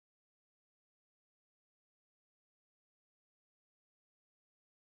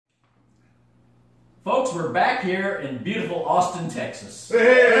Folks, we're back here in beautiful Austin, Texas.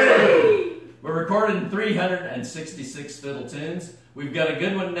 Hey! We're recording 366 fiddle tunes. We've got a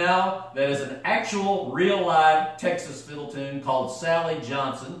good one now that is an actual, real live Texas fiddle tune called Sally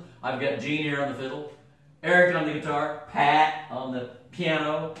Johnson. I've got Gene here on the fiddle, Eric on the guitar, Pat on the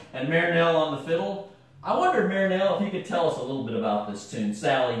piano, and Marynell on the fiddle. I wondered, Marynell, if you could tell us a little bit about this tune,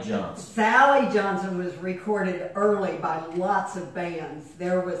 Sally Johnson. Sally Johnson was recorded early by lots of bands.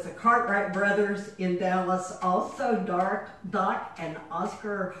 There was the Cartwright Brothers in Dallas, also Doc and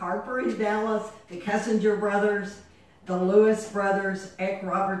Oscar Harper in Dallas, the Kessinger Brothers, the Lewis Brothers, Eck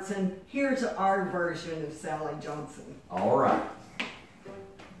Robertson. Here's our version of Sally Johnson. All right.